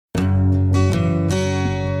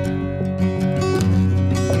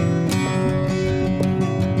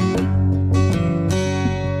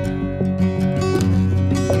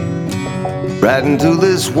right into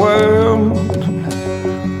this world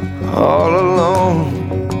all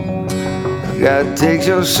alone. God takes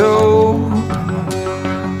your soul,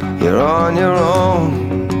 you're on your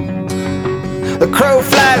own. The crow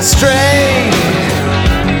flies straight,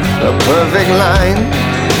 a perfect line,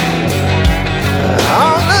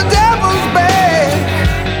 on the devil's back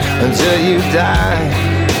until you die.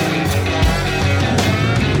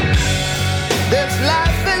 This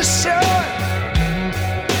life is short,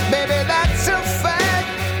 baby, that's a fact.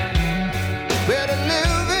 Better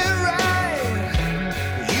live it right,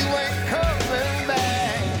 you ain't coming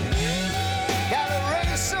back. Gotta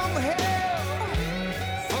raise some hell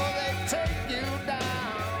before they take you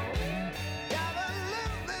down. Gotta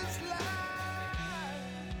live this life.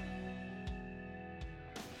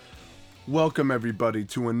 Welcome, everybody,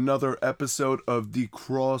 to another episode of the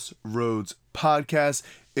Rhodes podcast.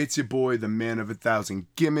 It's your boy, the man of 1,000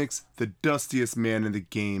 gimmicks, the dustiest man in the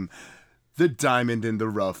game, the diamond in the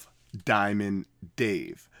rough, Diamond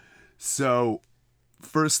Dave. So,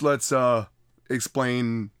 first let's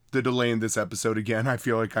explain the delay in this episode again. I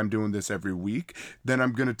feel like I'm doing this every week. Then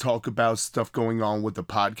I'm going to talk about stuff going on with the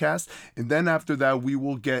podcast. And then after that, we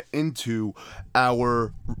will get into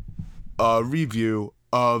our review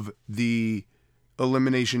of the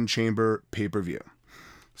Elimination Chamber pay-per-view.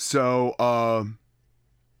 So,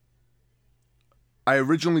 I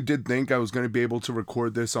originally did think I was going to be able to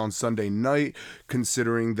record this on Sunday night,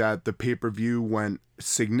 considering that the pay-per-view went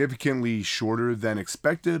significantly shorter than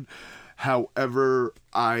expected. However,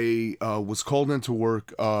 I was called into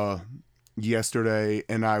work yesterday,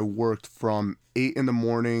 and I worked from 8 in the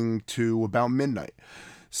morning to about midnight.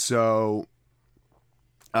 So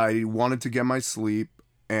I wanted to get my sleep,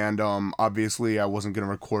 and obviously I wasn't going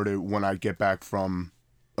to record it when I get back from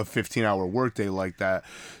a 15-hour workday like that,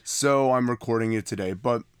 so I'm recording it today.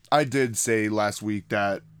 But I did say last week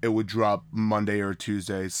that it would drop Monday or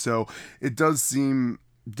Tuesday, so it does seem,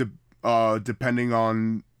 depending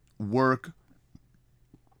on work,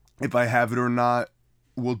 if I have it or not,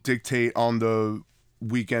 will dictate on the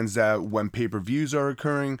weekends that when pay-per-views are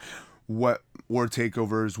occurring, or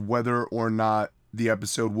takeovers, whether or not the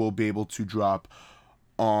episode will be able to drop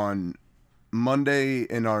on Monday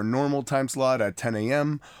in our normal time slot at 10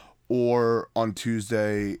 a.m. or on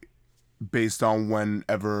Tuesday based on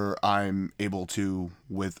whenever I'm able to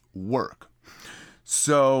with work.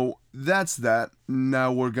 So that's that.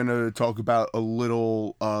 Now we're going to talk about a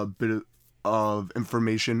little bit of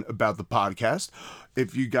information about the podcast.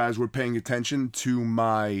 If you guys were paying attention to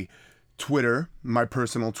my Twitter, my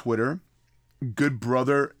personal Twitter, good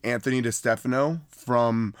brother Anthony DeStefano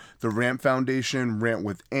from the Rant Foundation, Rant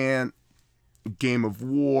with Ant, Game of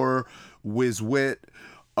War, Wiz Wit.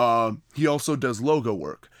 He also does logo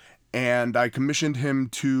work, and I commissioned him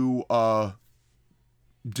to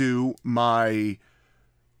do my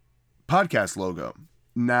podcast logo.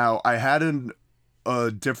 Now, I had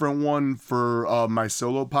a different one for my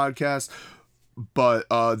solo podcast, but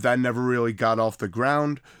that never really got off the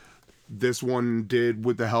ground. This one did,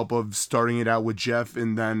 with the help of starting it out with Jeff,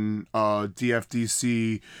 and then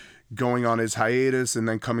DFDC going on his hiatus and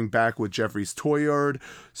then coming back with Jeffrey's Toy Yard.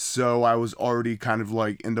 So I was already kind of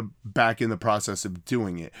like back in the process of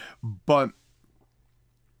doing it. But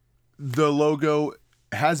the logo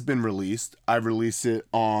has been released. I released it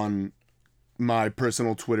on my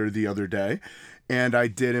personal Twitter the other day. And I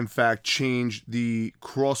did, in fact, change the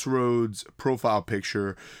Crossroads profile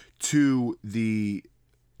picture to the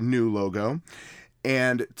new logo.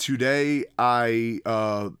 And today I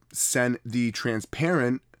sent the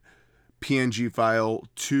transparent PNG file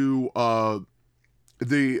to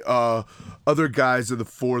the other guys of the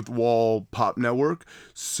Fourth Wall Pop Network.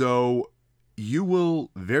 So you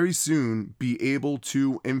will very soon be able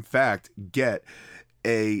to, in fact, get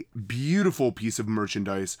a beautiful piece of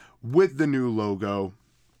merchandise with the new logo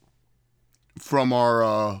from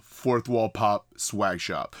our Fourth Wall Pop swag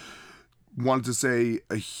shop. Wanted to say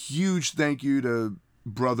a huge thank you to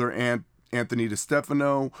brother Anthony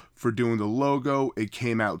DeStefano for doing the logo. It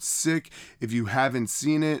came out sick. If you haven't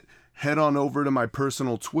seen it, head on over to my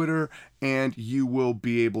personal Twitter and you will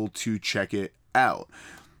be able to check it out.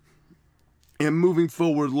 And moving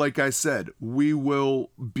forward, like I said, we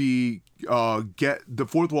will be the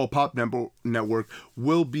Fourth Wall Pop Network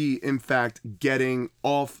will be, in fact, getting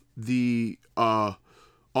off the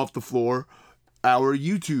floor our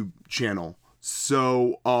YouTube channel.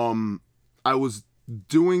 So I was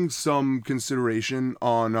doing some consideration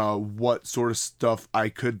on what sort of stuff I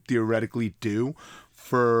could theoretically do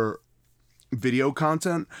for video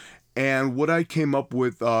content, and what I came up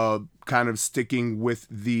with, kind of sticking with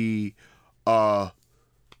the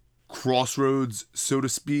crossroads, so to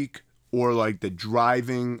speak, or like the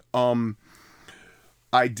driving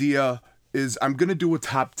idea is I'm going to do a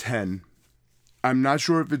top 10. I'm not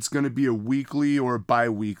sure if it's going to be a weekly or a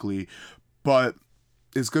bi-weekly, but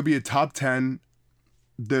it's going to be a top 10.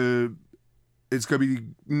 It's going to be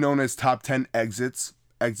known as top 10 exits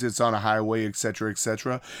on a highway, etc.,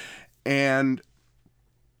 etc. And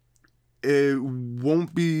it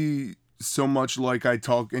won't be so much like I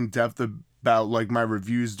talk in depth about like my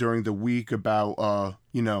reviews during the week about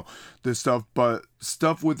the stuff, but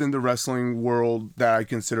stuff within the wrestling world that I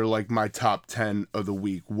consider like my top 10 of the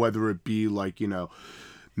week, whether it be like,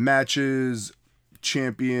 matches,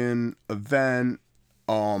 champion, event,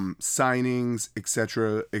 signings,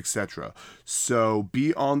 etc., etc. So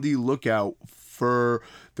be on the lookout for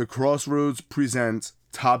the Crossroads presents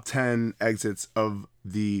top 10 exits of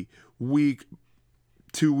the week,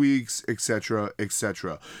 2 weeks, etc.,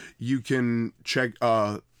 etc. You can check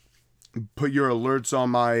put your alerts on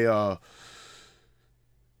my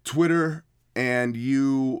Twitter, and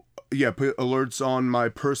put alerts on my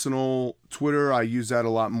personal Twitter. I use that a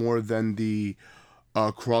lot more than the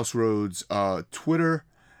Crossroads Twitter,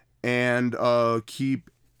 and keep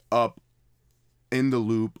up in the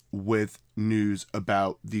loop with news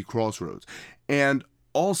about the Crossroads. And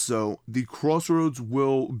also, the Crossroads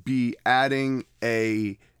will be adding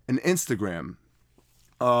an Instagram.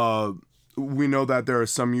 We know that there are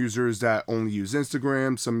some users that only use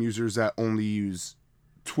Instagram, some users that only use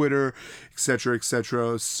Twitter, etc.,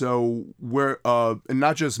 etc. So we're and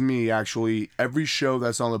not just me, actually, every show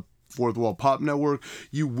that's on the Fourth Wall Pop Network,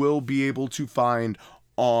 you will be able to find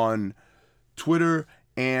on Twitter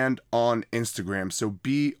and on Instagram. So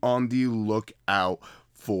be on the lookout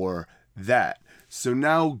for that. So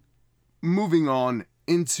now, moving on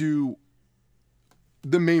into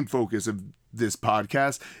the main focus of this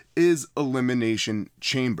podcast is Elimination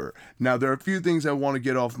Chamber. Now, there are a few things I want to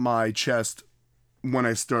get off my chest when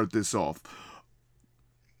I start this off.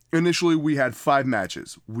 Initially, we had 5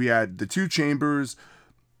 matches. We had the 2 chambers,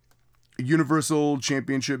 Universal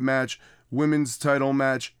Championship match, Women's title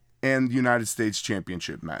match, and United States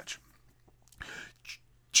Championship match.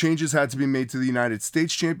 Changes had to be made to the United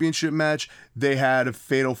States Championship match. They had a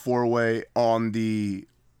fatal 4-way on the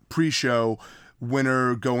pre-show,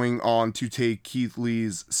 winner going on to take Keith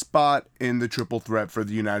Lee's spot in the triple threat for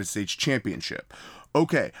the United States Championship.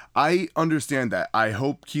 Okay, I understand that. I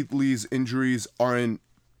hope Keith Lee's injuries aren't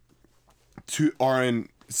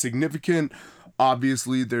significant.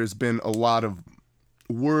 Obviously, there's been a lot of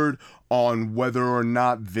word on whether or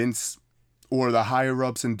not Vince or the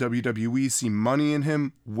higher-ups in WWE see money in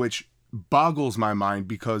him, which boggles my mind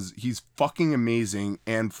because he's fucking amazing,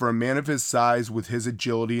 and for a man of his size with his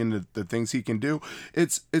agility and the things he can do,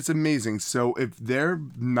 it's amazing. So if they're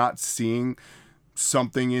not seeing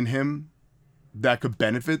something in him that could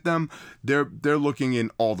benefit them, they're looking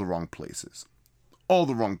in all the wrong places. But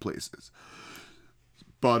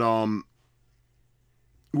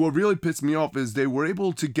what really pissed me off is they were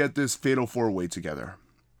able to get this fatal 4-way together.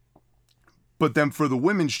 But then for the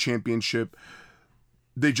women's championship,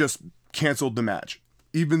 they just canceled the match,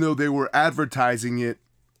 even though they were advertising it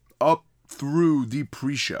up through the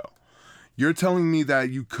pre-show. You're telling me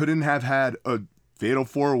that you couldn't have had a fatal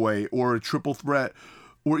 4-way or a triple threat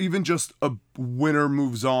or even just a winner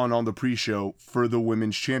moves on the pre-show for the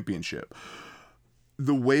women's championship.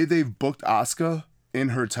 The way they've booked Asuka in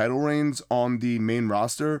her title reigns on the main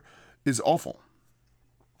roster is awful.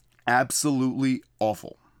 Absolutely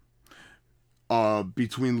awful.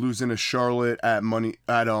 Between losing to Charlotte at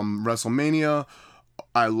WrestleMania,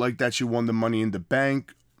 I like that she won the Money in the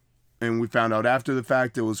Bank, and we found out after the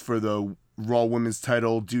fact it was for the Raw Women's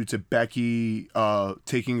title due to Becky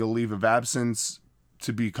taking a leave of absence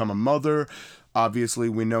to become a mother. Obviously,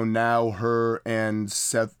 we know now her and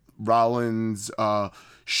Seth Rollins'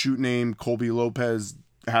 shoot name Colby Lopez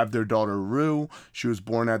have their daughter Rue. She was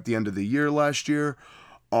born at the end of the year last year.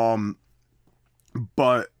 But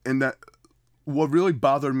in that, what really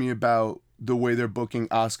bothered me about the way they're booking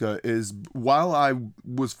Asuka is, while I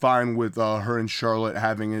was fine with her and Charlotte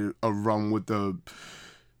having a run with the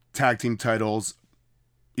tag team titles,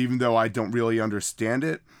 even though I don't really understand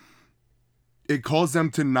it, it caused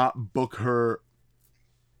them to not book her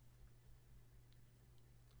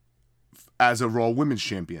as a Raw Women's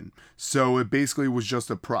Champion. So it basically was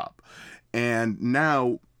just a prop. And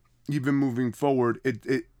now, even moving forward,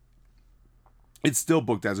 it's still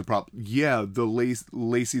booked as a prop. Yeah, the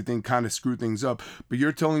Lacey thing kind of screwed things up, but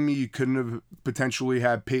you're telling me you couldn't have potentially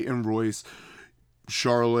had Peyton Royce,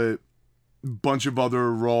 Charlotte, bunch of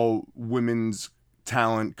other Raw Women's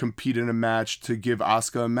talent compete in a match to give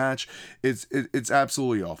Asuka a match? It's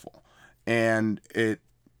absolutely awful. And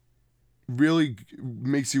really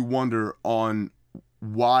makes you wonder on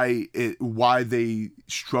why they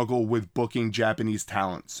struggle with booking Japanese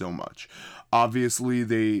talent so much. Obviously,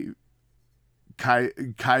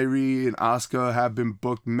 Kairi and Asuka have been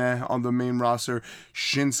booked meh on the main roster.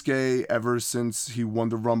 Shinsuke, ever since he won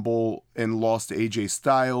the Rumble and lost to AJ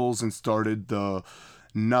Styles and started the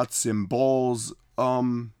nuts and balls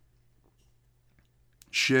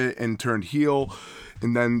shit and turned heel,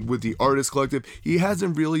 and then with the Artist Collective, he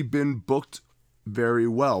hasn't really been booked very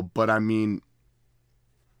well. But I mean,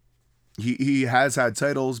 he has had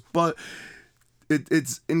titles, but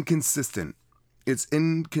it's inconsistent. It's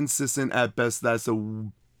inconsistent at best. That's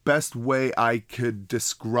the best way I could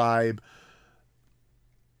describe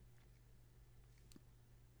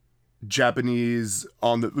Japanese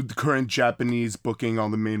on the current Japanese booking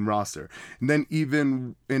on the main roster. And then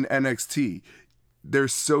even in NXT, they're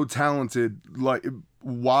so talented. Like,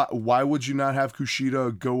 why would you not have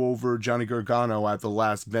Kushida go over Johnny Gargano at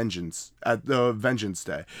the Vengeance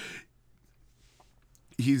Day?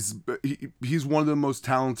 He's one of the most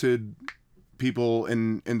talented people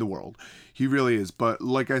in the world. He really is. But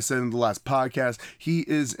like I said in the last podcast, he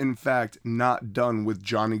is in fact not done with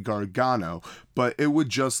Johnny Gargano. But I would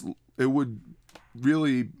just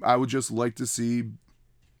like to see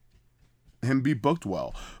him be booked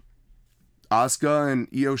well. Asuka and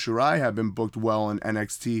Io Shirai have been booked well in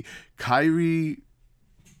NXT. Kairi,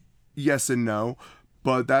 yes and no,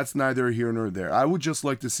 but that's neither here nor there. I would just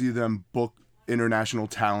like to see them book international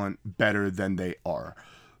talent better than they are.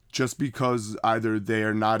 Just because either they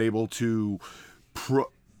are not able to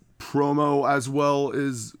promo as well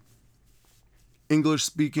as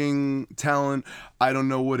English-speaking talent. I don't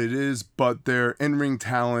know what it is, but their in-ring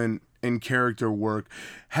talent and character work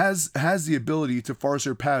has the ability to far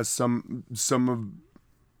surpass some of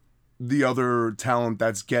the other talent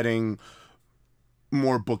that's getting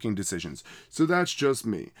more booking decisions. So that's just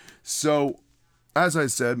me. So, as I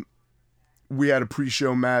said, we had a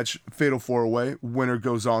pre-show match, Fatal 4-Way. Winner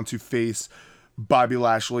goes on to face Bobby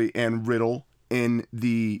Lashley and Riddle in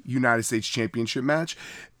the United States Championship match.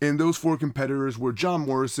 And those four competitors were John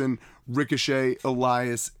Morrison, Ricochet,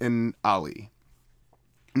 Elias, and Ali.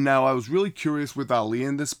 Now, I was really curious with Ali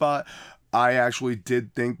in this spot. I actually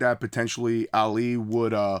did think that potentially Ali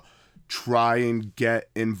would try and get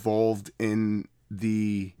involved in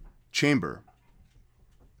the chamber.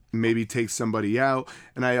 Maybe take somebody out.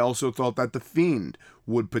 And I also thought that The Fiend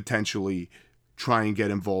would potentially try and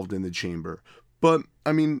get involved in the chamber. But,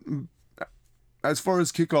 I mean, as far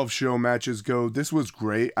as kickoff show matches go, this was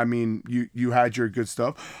great. I mean, you had your good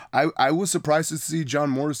stuff. I was surprised to see John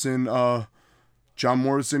Morrison go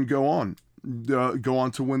on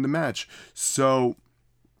to win the match. So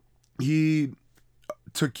he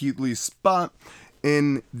took Keith Lee's spot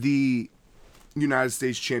in the United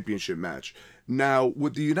States Championship match. Now,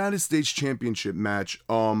 with the United States Championship match,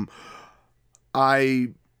 I'm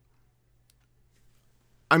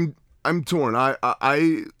torn.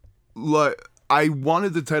 I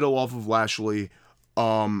wanted the title off of Lashley.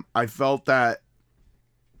 I felt that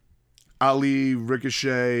Ali,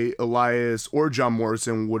 Ricochet, Elias, or John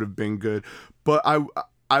Morrison would have been good, but I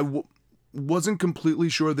wasn't completely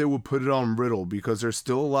sure they would put it on Riddle because there's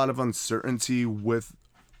still a lot of uncertainty with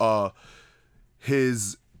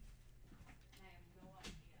his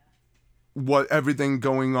everything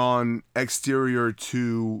going on exterior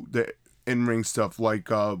to the in-ring stuff, like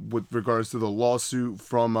with regards to the lawsuit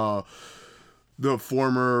from the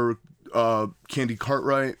former Candy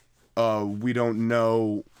Cartwright. We don't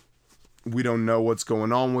know what's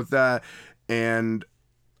going on with that, and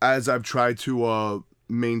as I've tried to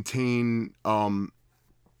maintain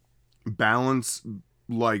balance,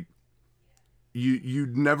 like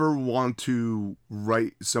you'd never want to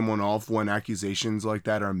write someone off when accusations like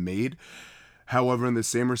that are made. However, in the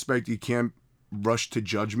same respect, you can't rush to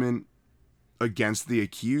judgment against the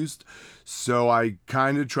accused. So I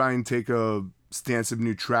kind of try and take a stance of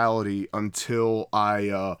neutrality until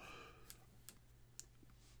I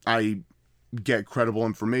get credible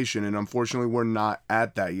information, and unfortunately we're not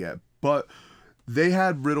at that yet. But they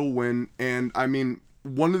had Riddle win, and I mean,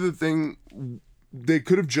 one of the things, they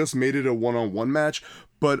could have just made it a one-on-one match,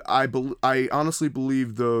 but I honestly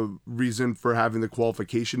believe the reason for having the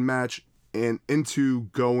qualification match and into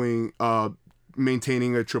going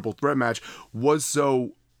maintaining a triple threat match was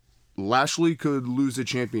so Lashley could lose the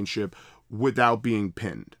championship without being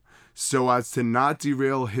pinned, so as to not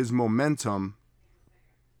derail his momentum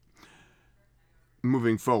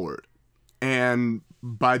moving forward. And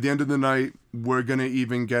by the end of the night, we're gonna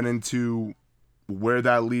even get into where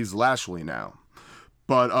that leaves Lashley now.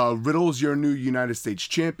 But Riddle's your new United States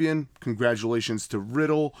champion. Congratulations to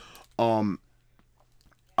Riddle.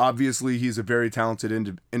 Obviously, he's a very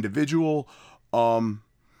talented individual.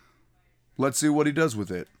 Let's see what he does with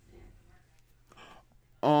it.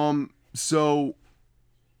 So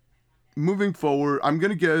moving forward, I'm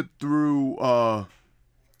gonna get through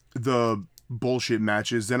the bullshit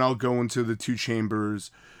matches, then I'll go into the two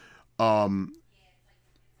chambers, and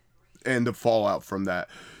the fallout from that.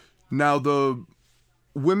 Now the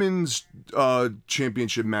women's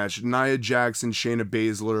championship match: Nia Jax and Shayna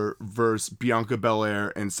Baszler versus Bianca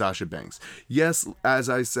Belair and Sasha Banks. Yes, as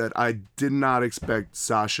I said, I did not expect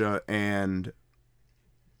Sasha and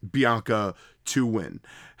Bianca to win.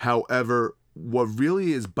 However, what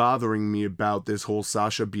really is bothering me about this whole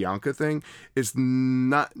Sasha Bianca thing is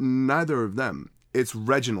not neither of them. It's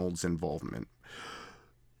Reginald's involvement.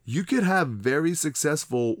 You could have very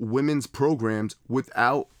successful women's programs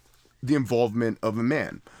without the involvement of a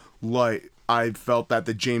man. Like, I felt that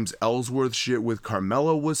the James Ellsworth shit with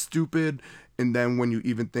Carmella was stupid. And then when you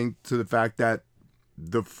even think to the fact that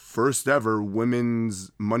the first ever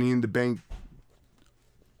women's Money in the Bank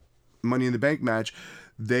match,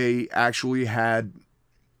 they actually had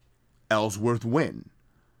Ellsworth win.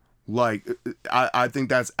 Like, I think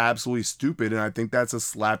that's absolutely stupid, and I think that's a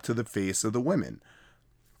slap to the face of the women.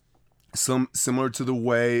 Similar to the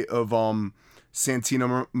way of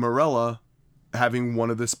Santina Marella having one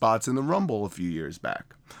of the spots in the Rumble a few years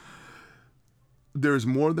back. There's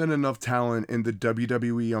more than enough talent in the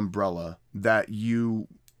WWE umbrella that you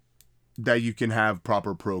can have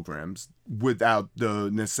proper programs without the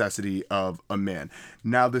necessity of a man.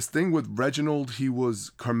 Now, this thing with Reginald, he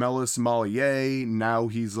was Carmella Sommelier. Now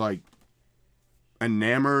he's like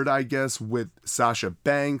enamored, I guess, with Sasha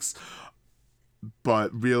Banks.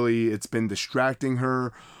 But really, it's been distracting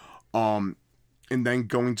her. And then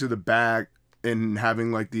going to the back and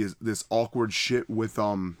having like this awkward shit with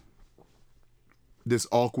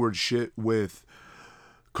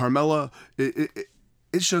Carmella.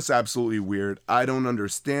 It's just absolutely weird. I don't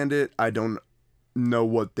understand it. I don't know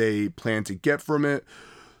what they plan to get from it.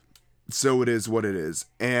 So it is what it is.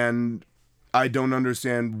 And I don't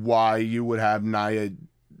understand why you would have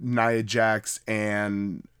Nia Jax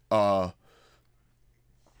and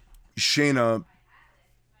Shayna.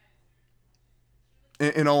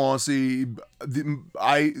 In all honesty,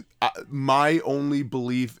 my only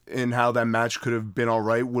belief in how that match could have been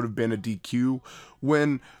alright would have been a DQ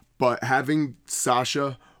win. But having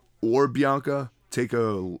Sasha or Bianca take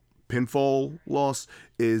a pinfall loss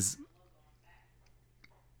is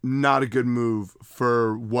not a good move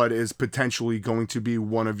for what is potentially going to be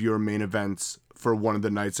one of your main events for one of the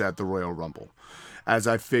nights at the Royal Rumble. As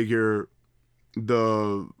I figure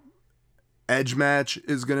the Edge match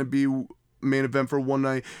is going to be main event for one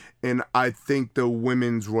night, and I think the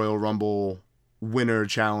Women's Royal Rumble winner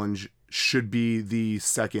challenge should be the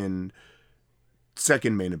second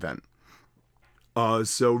main event.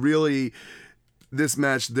 So really, this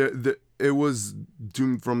match, it was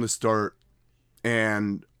doomed from the start,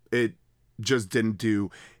 and it just didn't do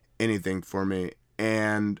anything for me.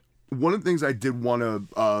 And one of the things I did want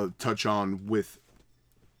to touch on with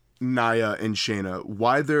Nia and Shayna,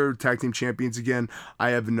 why they're tag team champions again,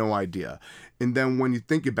 I have no idea. And then when you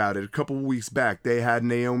think about it, a couple of weeks back, they had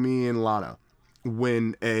Naomi and Lana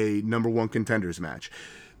win a number one contenders match.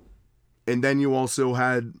 And then you also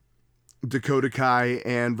had Dakota Kai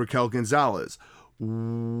and Raquel Gonzalez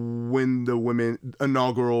win the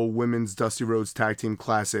inaugural Women's Dusty Rhodes Tag Team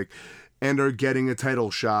Classic and are getting a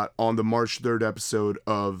title shot on the March 3rd episode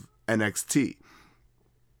of NXT.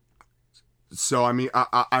 So, I mean,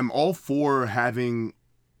 I'm all for having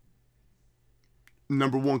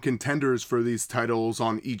number one contenders for these titles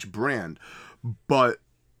on each brand, but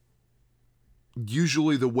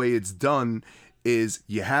usually the way it's done is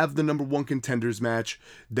you have the number one contenders match,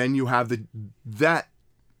 then you have that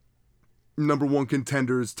number one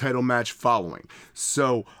contenders title match following.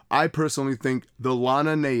 So I personally think the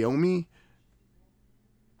Lana Naomi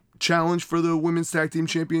challenge for the women's tag team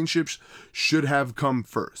championships should have come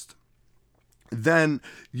first. Then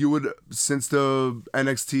you would, since the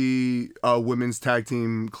NXT Women's Tag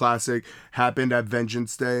Team Classic happened at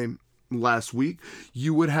Vengeance Day last week,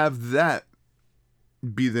 you would have that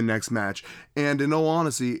be the next match. And in all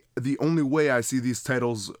honesty, the only way I see these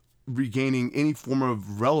titles regaining any form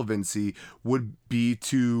of relevancy would be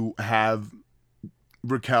to have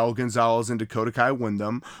Raquel Gonzalez and Dakota Kai win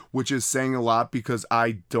them, which is saying a lot because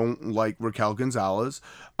I don't like Raquel Gonzalez.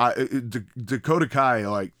 Dakota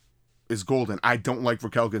Kai is golden. I don't like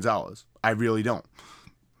Raquel Gonzalez. I really don't.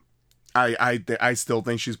 I still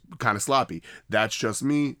think she's kind of sloppy. That's just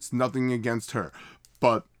me. It's nothing against her.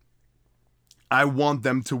 But I want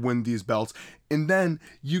them to win these belts. And then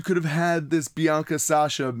you could have had this Bianca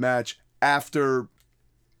Sasha match afterwards.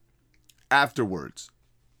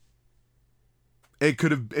 It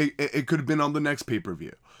could have been on the next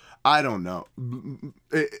pay-per-view. I don't know.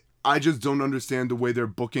 I just don't understand the way they're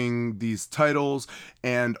booking these titles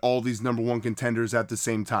and all these number one contenders at the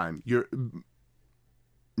same time. You're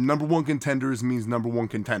number one contenders means number one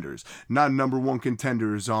contenders, not number one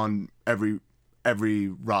contenders on every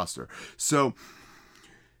roster. So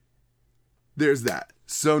there's that.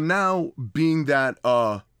 So now being that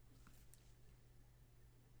the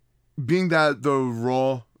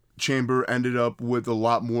Raw chamber ended up with a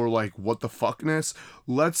lot more like what the fuckness,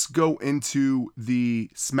 let's go into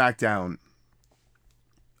the SmackDown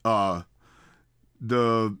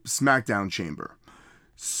chamber.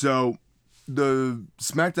 So the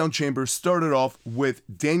SmackDown chamber started off with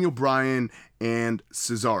Daniel Bryan and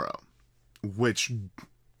Cesaro, which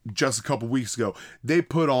just a couple weeks ago they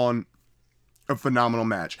put on a phenomenal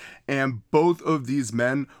match, and both of these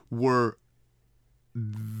men were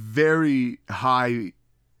very high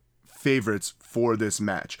favorites for this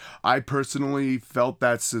match. I personally felt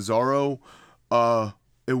that Cesaro,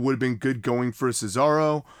 it would have been good going for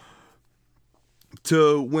Cesaro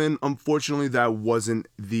to win. Unfortunately, that wasn't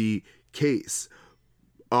the case.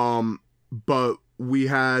 But we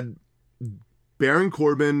had Baron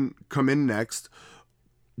Corbin come in next,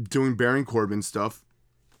 doing Baron Corbin stuff.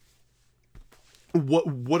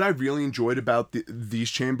 What I really enjoyed about these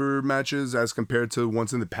chamber matches as compared to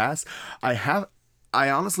ones in the past, I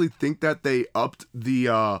honestly think that they upped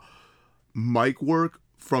the mic work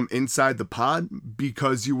from inside the pod,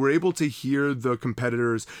 because you were able to hear the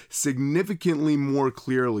competitors significantly more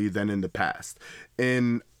clearly than in the past.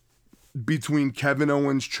 And between Kevin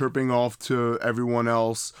Owens chirping off to everyone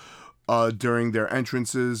else during their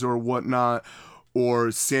entrances or whatnot,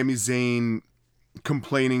 or Sami Zayn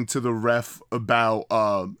complaining to the ref about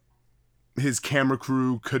his camera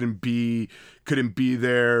crew couldn't be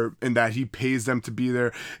there and that he pays them to be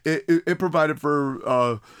there, it provided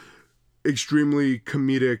for extremely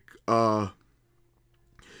comedic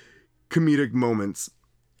moments.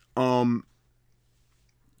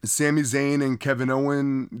 Sami Zayn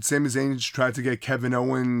tried to get Kevin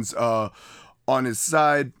Owens on his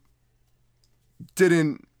side.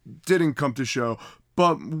 Didn't come to show.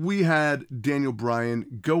 But we had Daniel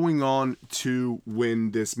Bryan going on to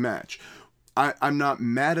win this match. I'm not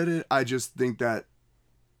mad at it. I just think that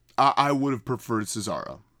I would have preferred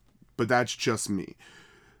Cesaro. But that's just me.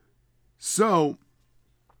 So,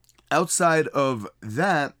 outside of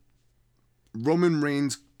that, Roman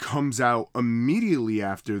Reigns comes out immediately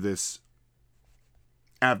after this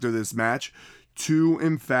match to,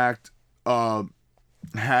 in fact,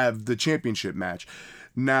 have the championship match.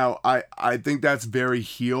 Now, I think that's very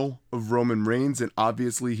heel of Roman Reigns, and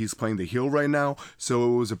obviously he's playing the heel right now,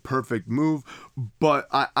 so it was a perfect move. But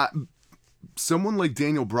I someone like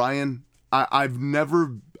Daniel Bryan, I've never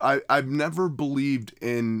believed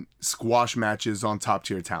in squash matches on top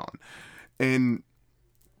tier talent, and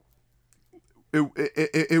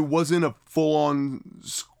it wasn't a full on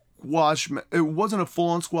squash. It wasn't a full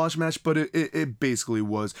on squash match, but it basically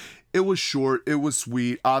was. It was short. It was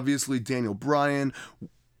sweet. Obviously, Daniel Bryan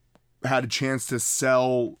had a chance to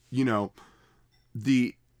sell,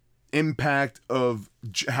 the impact of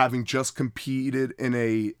having just competed in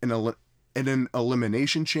an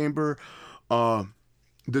elimination chamber,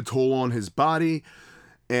 the toll on his body,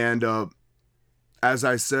 and as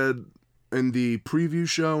I said in the preview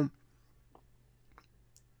show,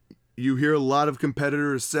 you hear a lot of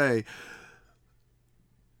competitors say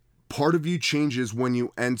part of you changes when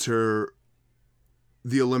you enter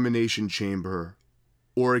the elimination chamber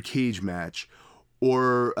or a cage match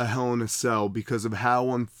or a Hell in a Cell because of how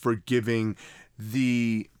unforgiving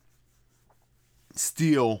the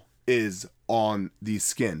steel is on the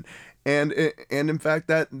skin. And in fact,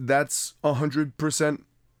 that's 100%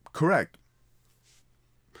 correct.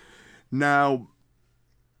 Now,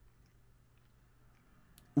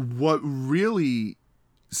 what really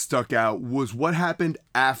stuck out was what happened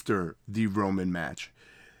after the Roman match.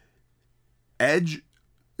 Edge,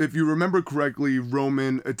 if you remember correctly,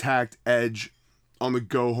 Roman attacked Edge on the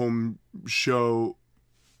go home show,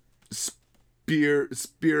 spear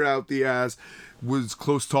out the ass, was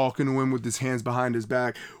close talking to him with his hands behind his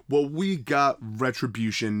back. Well, we got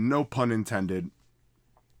retribution, no pun intended,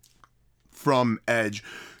 from Edge,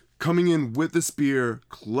 coming in with the spear,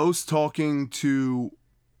 close talking to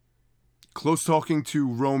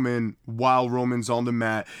Roman while Roman's on the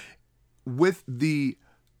mat, with the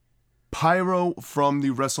pyro from the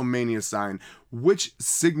WrestleMania sign, which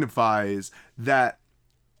signifies that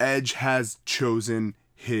Edge has chosen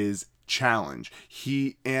his challenge.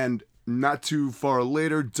 And not too far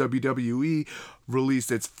later, WWE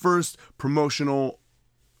released its first promotional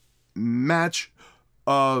match.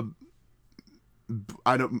 I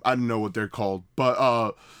don't know what they're called,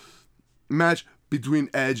 but match between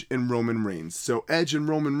Edge and Roman Reigns. So Edge and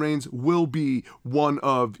Roman Reigns will be one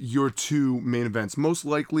of your two main events. Most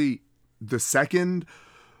likely the second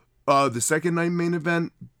night main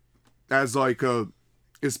event, as like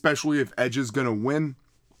especially if Edge is gonna win.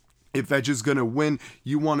 If Edge is gonna win,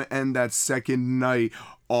 you want to end that second night,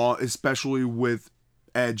 especially with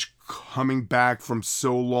Edge coming back from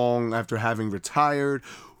so long after having retired,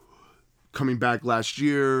 coming back last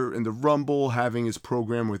year in the Rumble, having his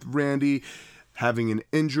program with Randy, having an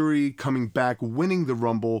injury, coming back, winning the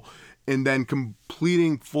Rumble, and then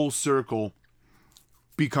completing full circle,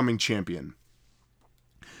 becoming champion.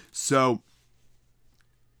 So,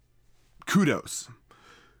 kudos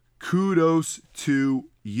to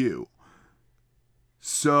you.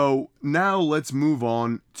 So now let's move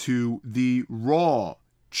on to the Raw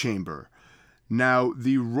Chamber. Now,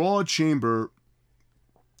 the Raw Chamber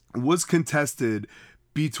was contested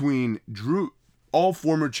between all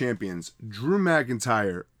former champions, Drew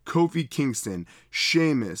McIntyre, Kofi Kingston,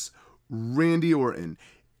 Sheamus, Randy Orton,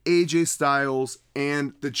 AJ Styles,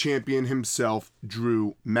 and the champion himself,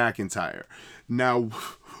 Drew McIntyre. Now,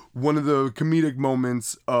 one of the comedic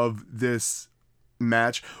moments of this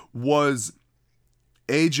match was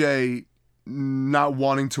AJ not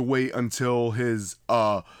wanting to wait until his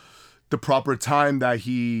the proper time that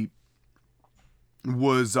he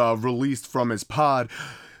was released from his pod,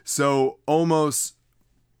 so almost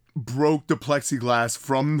broke the plexiglass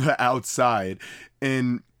from the outside,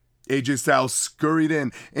 and AJ Styles scurried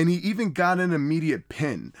in, and he even got an immediate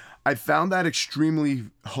pin. I found that extremely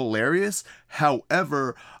hilarious.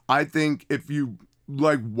 However, I think if you,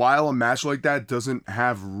 like, while a match like that doesn't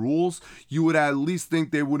have rules, you would at least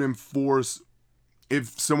think they would enforce,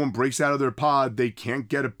 if someone breaks out of their pod, they can't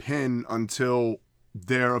get a pin until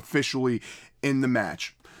they're officially in the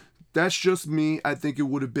match. That's just me. I think it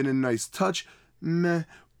would have been a nice touch. Meh.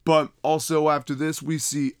 But also after this, we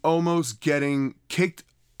see Omos getting kicked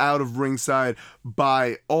out of ringside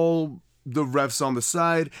by all the refs on the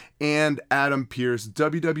side and Adam Pearce,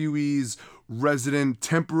 WWE's resident,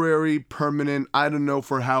 temporary, permanent, I don't know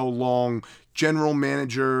for how long, general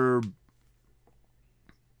manager,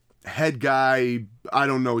 head guy, I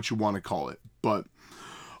don't know what you want to call it. But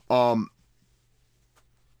I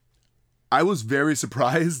was very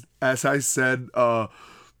surprised, as I said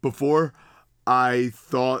before. I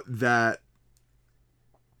thought that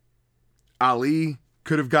Ali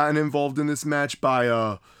could have gotten involved in this match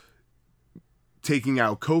by taking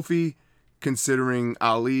out Kofi, considering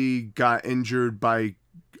Ali got injured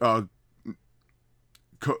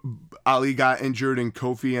Ali got injured and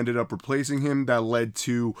Kofi ended up replacing him. That led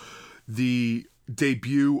to the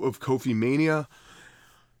debut of Kofi Mania.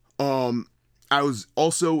 I was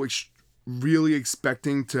also really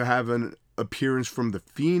expecting to have an appearance from The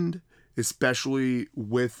Fiend, especially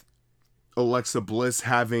with Alexa Bliss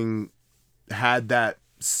having had that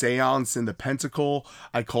seance in the pentacle.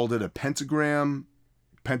 I called it a pentagram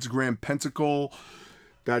pentacle.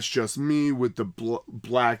 That's just me with the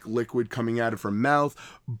black liquid coming out of her mouth.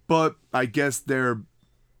 But I guess they're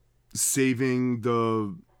saving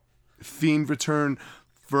the Fiend return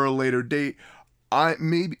for a later date.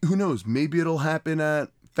 Who knows? Maybe it'll happen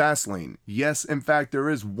at Fastlane. Yes, in fact, there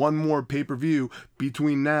is one more pay-per-view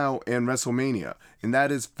between now and WrestleMania, and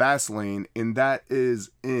that is Fastlane, and that is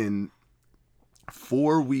in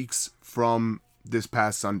 4 weeks from this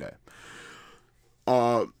past Sunday.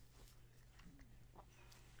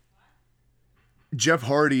 Jeff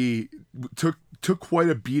Hardy took quite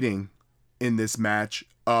a beating in this match.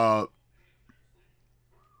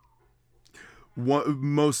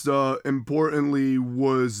 Most importantly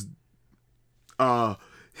was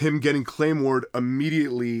him getting Claymored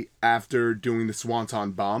immediately after doing the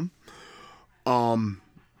Swanton Bomb.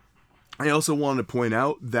 I also wanted to point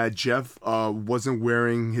out that Jeff wasn't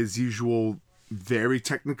wearing his usual very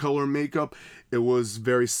Technicolor makeup. It was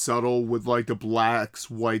very subtle with like the blacks,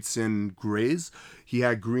 whites, and grays. He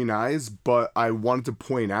had green eyes, but I wanted to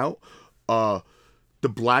point out the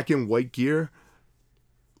black and white gear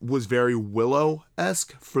was very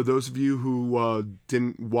Willow-esque. For those of you who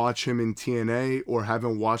didn't watch him in TNA or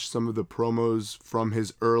haven't watched some of the promos from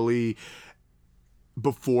his early,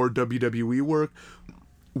 before WWE work,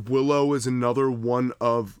 Willow is another one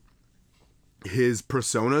of his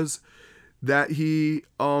personas that he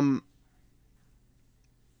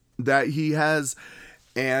has,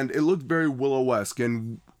 And it looked very Willow-esque,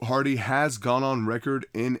 and Hardy has gone on record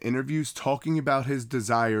in interviews talking about his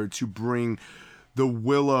desire to bring the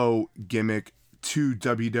Willow gimmick to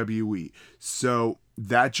WWE. So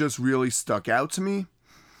that just really stuck out to me.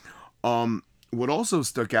 What also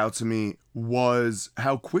stuck out to me was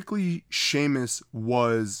how quickly Sheamus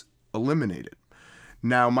was eliminated.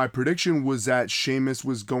 Now, my prediction was that Sheamus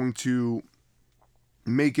was going to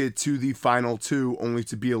make it to the final two, only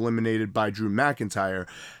to be eliminated by Drew McIntyre.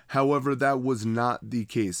 However, that was not the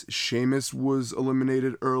case. Sheamus was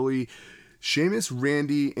eliminated early. Sheamus,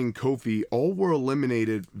 Randy, and Kofi all were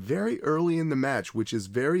eliminated very early in the match, which is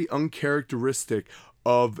very uncharacteristic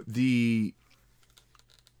of the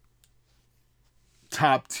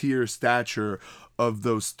top tier stature of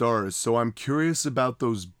those stars. So I'm curious about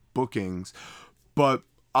those bookings. But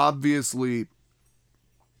obviously,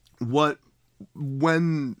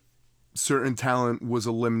 when certain talent was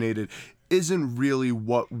eliminated isn't really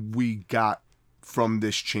what we got from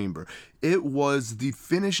this chamber. It was the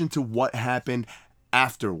finish into what happened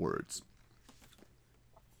afterwards.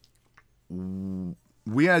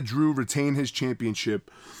 We had Drew retain his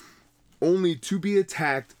championship only to be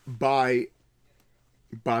attacked by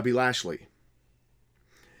Bobby Lashley.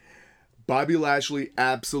 Bobby Lashley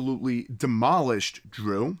absolutely demolished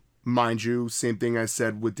Drew. Mind you, same thing I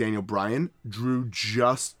said with Daniel Bryan. Drew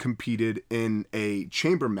just competed in a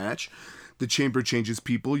chamber match. The chamber changes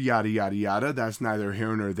people, yada, yada, yada. That's neither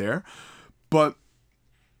here nor there. But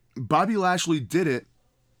Bobby Lashley did it,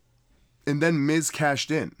 and then Miz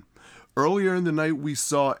cashed in. Earlier in the night, we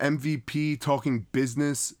saw MVP talking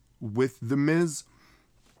business with The Miz,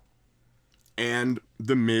 and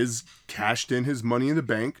The Miz cashed in his Money in the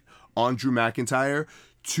Bank on Drew McIntyre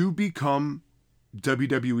to become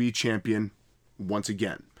WWE champion once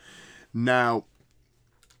again. Now,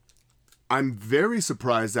 I'm very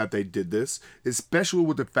surprised that they did this, especially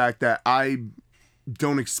with the fact that I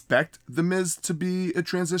don't expect The Miz to be a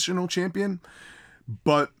transitional champion.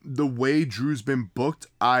 But the way Drew's been booked,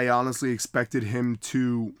 I honestly expected him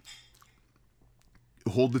to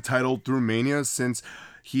hold the title through Mania, since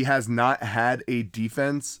he has not had a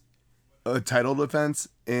title defense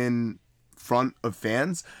in front of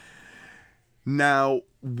fans. Now,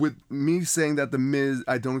 with me saying that The Miz,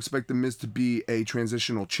 I don't expect The Miz to be a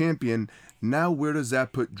transitional champion, now where does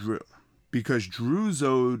that put Drew? Because Drew's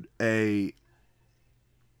owed a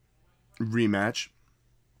rematch.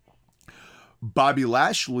 Bobby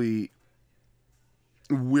Lashley,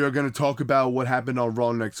 we're going to talk about what happened on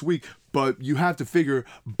Raw next week, but you have to figure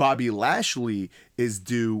Bobby Lashley is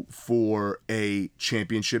due for a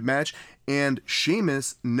championship match, and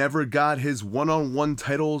Sheamus never got his one-on-one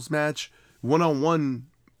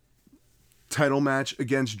title match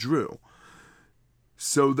against Drew.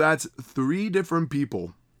 So that's 3 different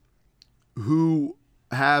people who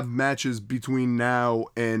have matches between now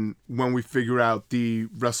and when we figure out the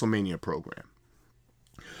WrestleMania program.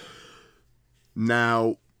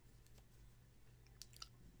 Now,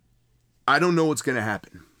 I don't know what's going to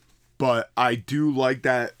happen, but I do like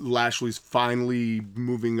that Lashley's finally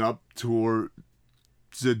moving up toward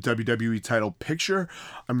the WWE title picture.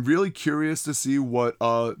 I'm really curious to see what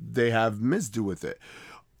they have Miz do with it.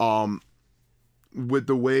 With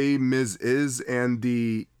the way Miz is and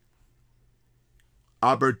the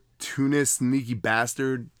opportunist, sneaky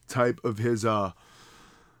bastard type of his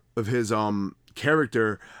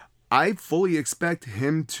character, I fully expect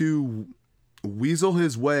him to weasel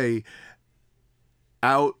his way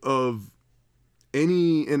out of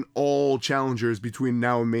any and all challengers between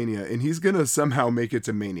now and Mania, and he's gonna somehow make it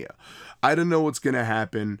to Mania. I don't know what's gonna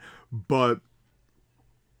happen, but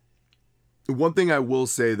one thing I will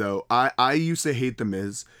say though, I used to hate The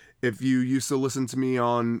Miz. If you used to listen to me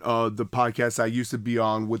on the podcast I used to be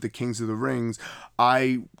on with the Kings of the Rings,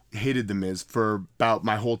 I hated The Miz for about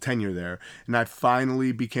my whole tenure there. And I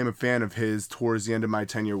finally became a fan of his towards the end of my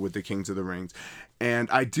tenure with the Kings of the Rings. And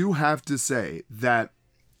I do have to say that,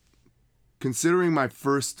 considering my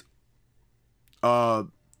first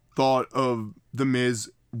thought of The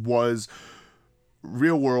Miz was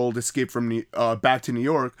Real World, Escape from Back to New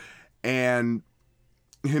York, and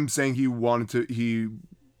him saying he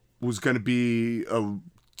was going to be a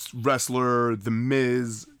wrestler, The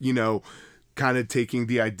Miz, kind of taking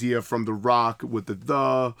the idea from The Rock with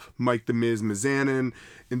the Mike The Miz Mizanin.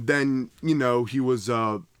 And then, he was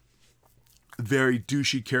a very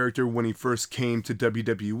douchey character when he first came to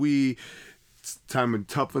WWE. Time and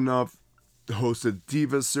Tough Enough, hosted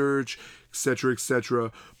Diva Search, etc.,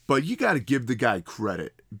 etc. But you got to give the guy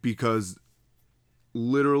credit, because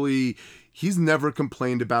literally he's never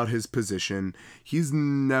complained about his position. He's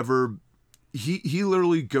never he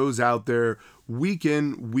literally goes out there week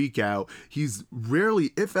in, week out. He's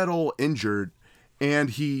rarely, if at all, injured, and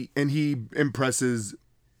he impresses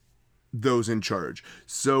those in charge.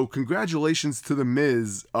 So congratulations to the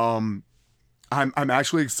Miz. I'm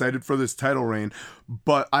actually excited for this title reign,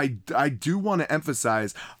 but I do want to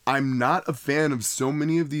emphasize I'm not a fan of so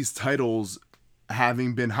many of these titles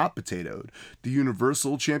having been hot potatoed. The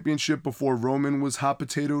Universal Championship before Roman was hot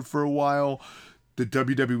potatoed for a while. The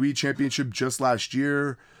WWE Championship just last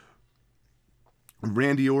year.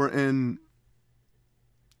 Randy Orton,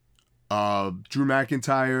 Drew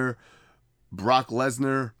McIntyre, Brock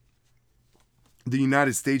Lesnar. The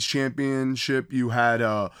United States Championship, you had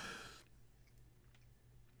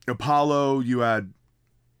Apollo, you had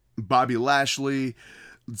Bobby Lashley.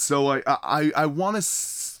 So I want to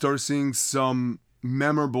start seeing some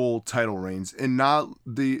memorable title reigns and not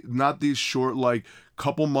these short like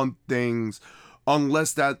couple month things,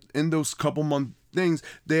 unless that in those couple month things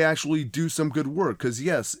they actually do some good work. Because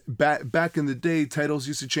yes, back in the day, titles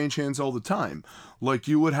used to change hands all the time. Like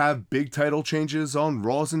you would have big title changes on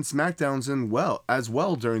Raws and SmackDowns and as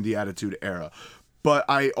well during the Attitude Era. But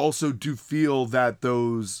I also do feel that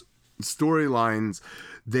those storylines,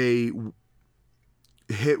 they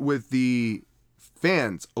hit with the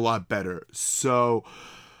fans a lot better. So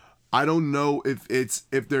I don't know if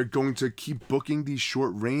they're going to keep booking these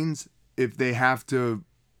short reigns, if they have to.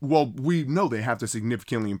 Well, we know they have to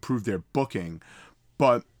significantly improve their booking,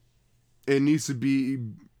 but it needs to be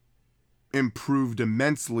improved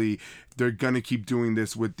immensely if they're going to keep doing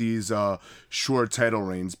this with these short title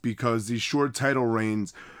reigns, because these short title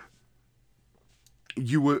reigns,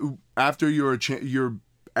 you would, after you're your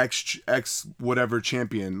ex whatever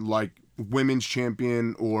champion, like women's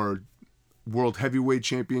champion or world heavyweight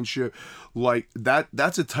championship, like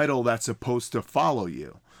that's a title that's supposed to follow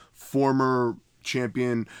you, former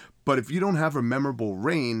champion. But if you don't have a memorable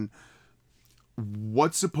reign,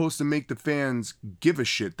 what's supposed to make the fans give a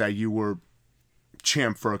shit that you were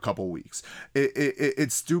champ for a couple weeks?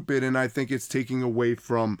 It's stupid, and I think it's taking away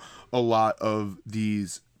from a lot of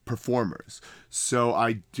these performers. So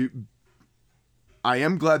I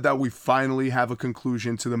am glad that we finally have a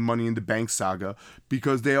conclusion to the Money in the Bank saga,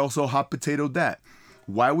 because they also hot potatoed that.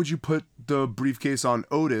 Why would you put the briefcase on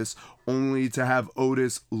Otis only to have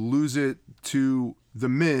Otis lose it to The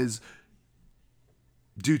Miz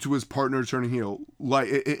due to his partner turning heel? Like,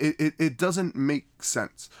 it doesn't make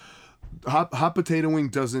sense. Hot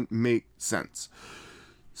potatoing doesn't make sense.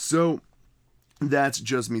 So that's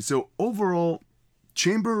just me. So overall,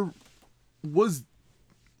 Chamber was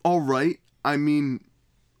all right. I mean,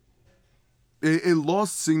 it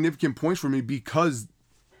lost significant points for me because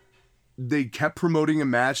they kept promoting a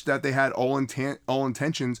match that they had all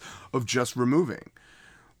intentions of just removing.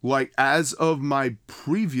 Like, as of my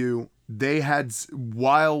preview, they had,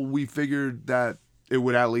 while we figured that it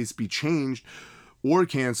would at least be changed or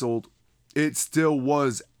canceled, it still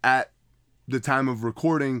was, at the time of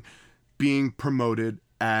recording, being promoted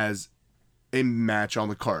as a match on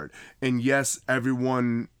the card. And yes,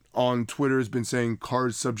 everyone on Twitter has been saying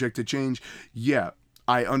cards subject to change. Yeah,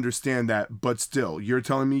 I understand that, but still, you're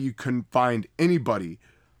telling me you couldn't find anybody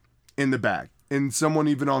in the back. And someone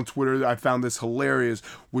even on Twitter, I found this hilarious,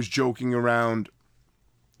 was joking around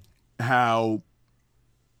how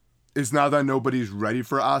it's not that nobody's ready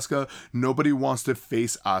for Asuka. Nobody wants to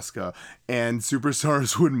face Asuka, and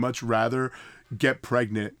superstars would much rather get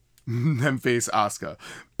pregnant than face Asuka.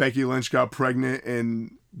 Becky Lynch got pregnant,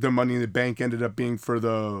 and the Money in the Bank ended up being for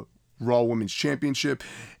the Raw Women's Championship,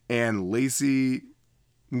 and Lacey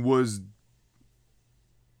was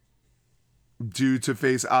due to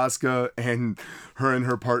face Asuka, and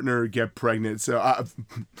her partner get pregnant. So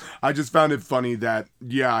I just found it funny that,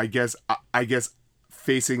 yeah, I guess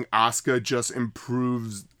facing Asuka just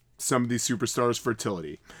improves some of these superstars'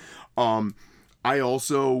 fertility. I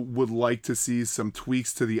also would like to see some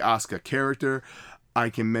tweaks to the Asuka character. I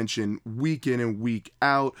can mention week in and week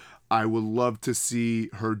out, I would love to see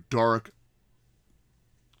her darker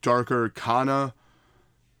Kana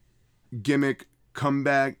gimmick come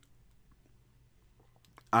back.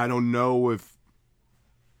 I don't know if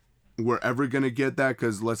we're ever going to get that,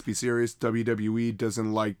 because let's be serious, WWE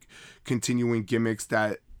doesn't like continuing gimmicks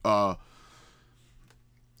that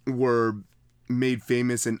were made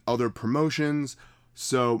famous in other promotions.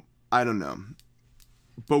 So I don't know,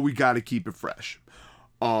 but we got to keep it fresh.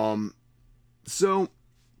 So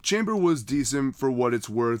Chamber was decent for what it's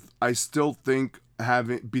worth. I still think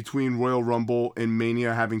having, between Royal Rumble and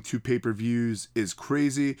Mania, having 2 pay-per-views is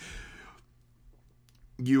crazy.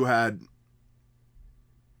 You had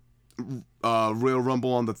Royal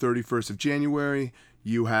Rumble on the 31st of January.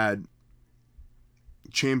 You had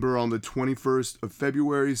Chamber on the 21st of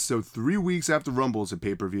February, so 3 weeks after Rumble is a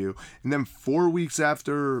pay-per-view, and then 4 weeks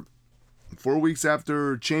after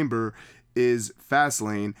Chamber is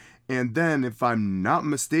Fastlane, and then, if I'm not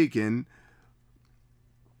mistaken,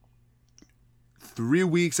 3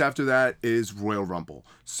 weeks after that is Royal Rumble.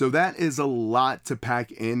 So that is a lot to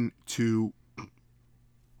pack into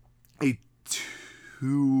a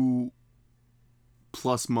 2+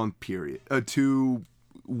 month period, a 2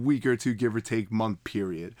 week or two, give or take, month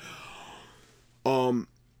period. So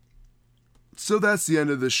that's the end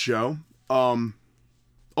of the show.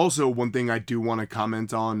 Also, one thing I do want to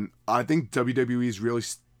comment on, I think WWE is really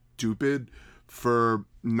stupid for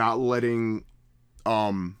not letting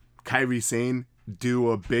Kairi Sane do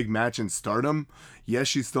a big match in Stardom. Yes,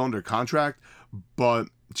 she's still under contract, but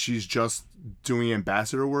she's just doing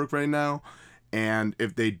ambassador work right now. And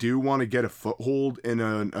if they do want to get a foothold in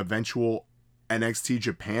an eventual NXT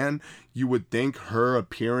Japan, you would think her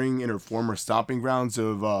appearing in her former stomping grounds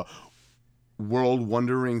of World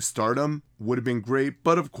Wondering Stardom would have been great.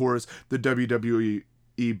 But of course, the WWE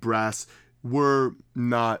brass were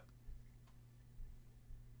not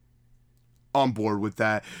on board with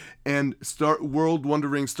that. And World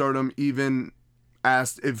Wondering Stardom even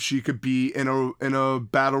asked if she could be in a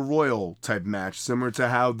battle royal type match, similar to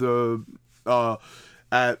how the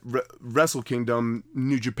at Wrestle Kingdom,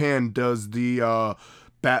 New Japan does the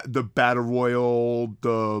battle royal,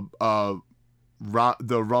 the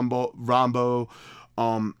Rambo.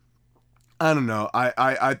 I don't know.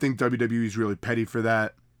 I think WWE is really petty for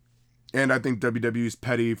that, and I think WWE is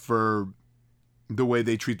petty for the way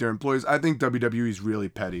they treat their employees. I think WWE is really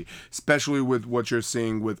petty, especially with what you're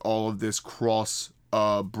seeing with all of this Kross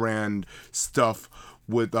brand stuff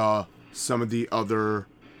with some of the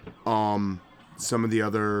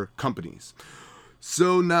other companies.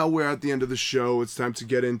 So now we're at the end of the show. It's time to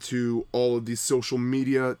get into all of these social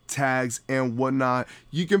media tags and whatnot.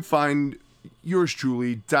 You can find yours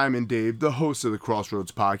truly, Diamond Dave, the host of the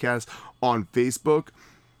Crossroads podcast, on Facebook,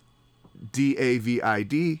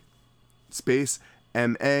 DAVID space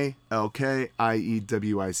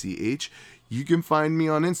MALKIEWICH. You can find me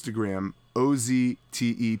on Instagram,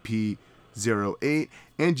 OZTEP08,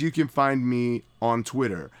 and you can find me on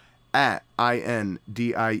Twitter at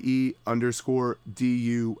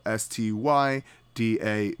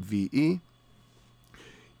INDIE_DUSTYDAVE.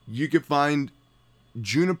 You can find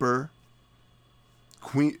Juniper,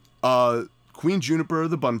 Queen Juniper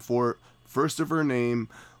of the Bunfort, first of her name,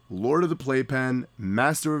 Lord of the Playpen,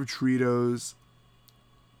 Master of Tritos.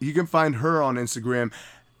 You can find her on Instagram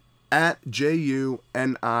at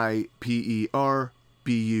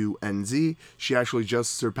JUNIPERBUNZ. She actually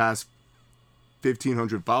just surpassed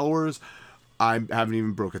 1,500 followers. I haven't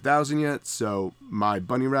even broke 1,000 yet, so my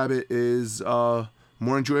bunny rabbit is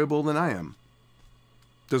more enjoyable than I am.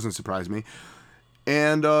 Doesn't surprise me.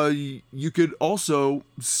 And you could also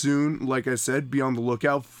soon, like I said, be on the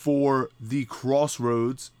lookout for the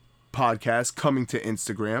Crossroads podcast coming to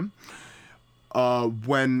Instagram.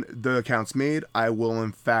 When the account's made, I will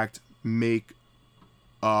in fact make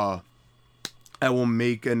an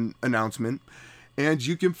announcement. And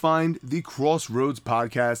you can find the Crossroads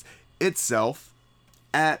podcast itself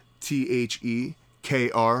at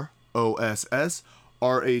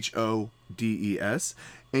TheKrossRhodes.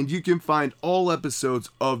 And you can find all episodes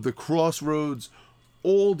of the Crossroads,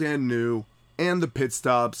 old and new, and the pit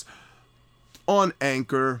stops on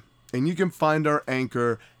Anchor. And you can find our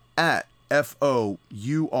Anchor at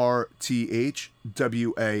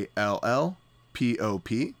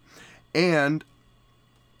FOURTHWALLPOP. And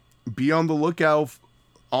be on the lookout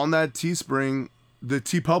on that Teespring, the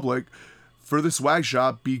TeePublic, for the swag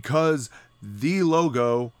shop, because the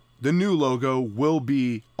new logo will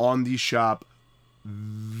be on the shop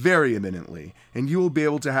very imminently, and you will be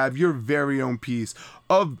able to have your very own piece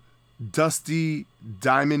of Dusty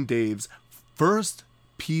Diamond Dave's first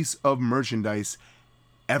piece of merchandise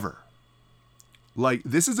ever. Like,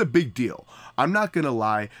 this is a big deal. I'm not gonna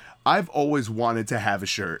lie, I've always wanted to have a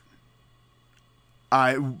shirt.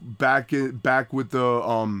 Back with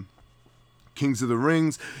the Kings of the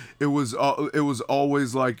Rings, it was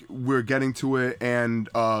always like we're getting to it, and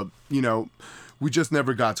we just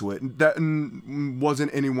never got to it. That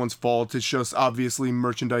wasn't anyone's fault. It's just obviously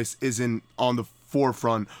merchandise isn't on the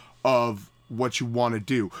forefront of what you want to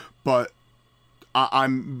do. But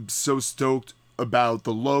I'm so stoked about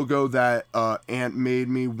the logo that Ant made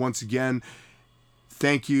me once again.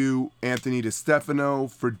 Thank you, Anthony DeStefano,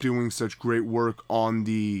 for doing such great work on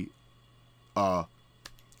the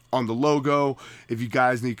logo. If you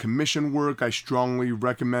guys need commission work, I strongly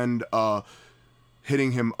recommend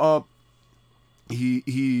hitting him up.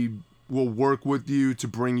 He will work with you to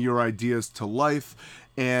bring your ideas to life,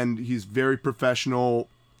 and he's very professional.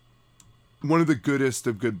 One of the goodest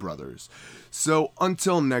of good brothers. So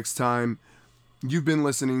until next time, you've been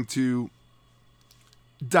listening to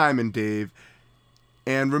Diamond Dave,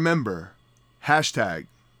 and remember, hashtag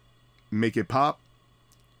make it pop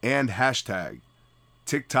and hashtag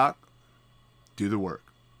TikTok do the work.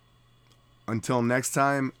 Until next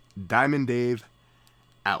time, Diamond Dave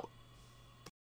out.